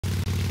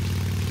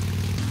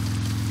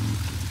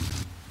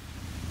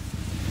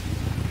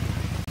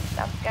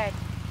Sounds good.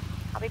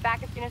 I'll be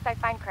back as soon as I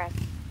find Chris.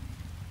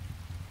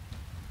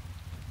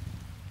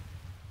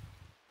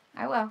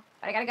 I will,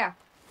 but I gotta go.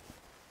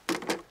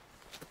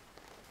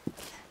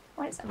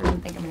 Why does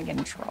everyone think I'm gonna get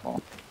in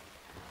trouble?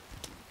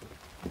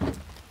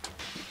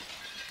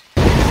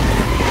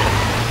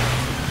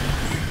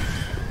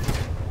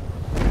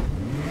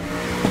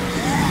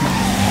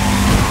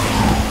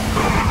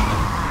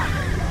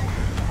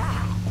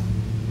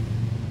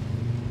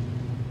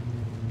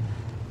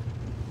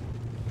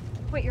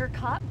 Wait, you're a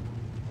cop?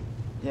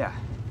 Yeah,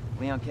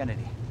 Leon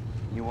Kennedy.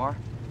 You are?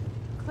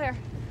 Claire.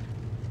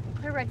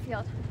 Claire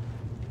Redfield.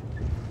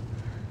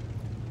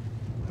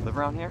 Live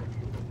around here?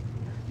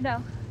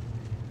 No.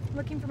 I'm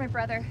looking for my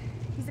brother.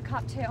 He's a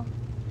cop too.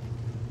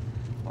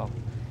 Well,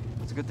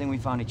 it's a good thing we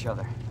found each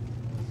other.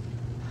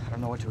 I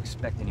don't know what to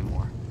expect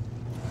anymore.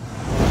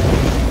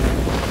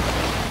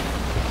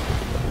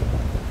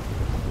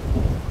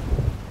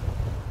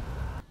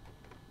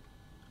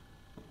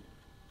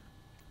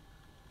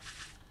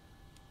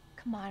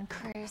 Come on,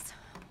 Chris.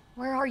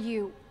 Where are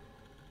you?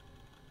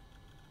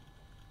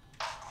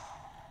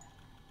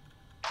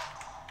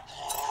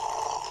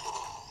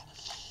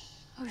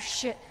 Oh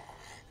shit.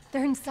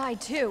 They're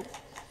inside too.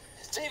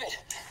 David!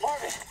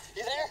 Marvin!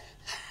 You there?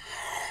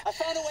 I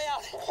found a way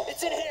out.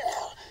 It's in here.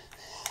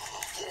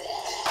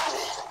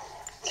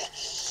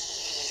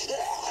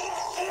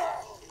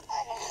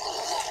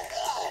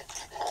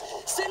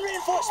 Send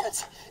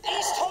reinforcements!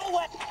 East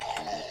hallway!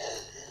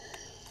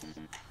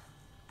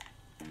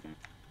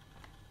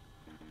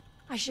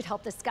 I should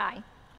help this guy.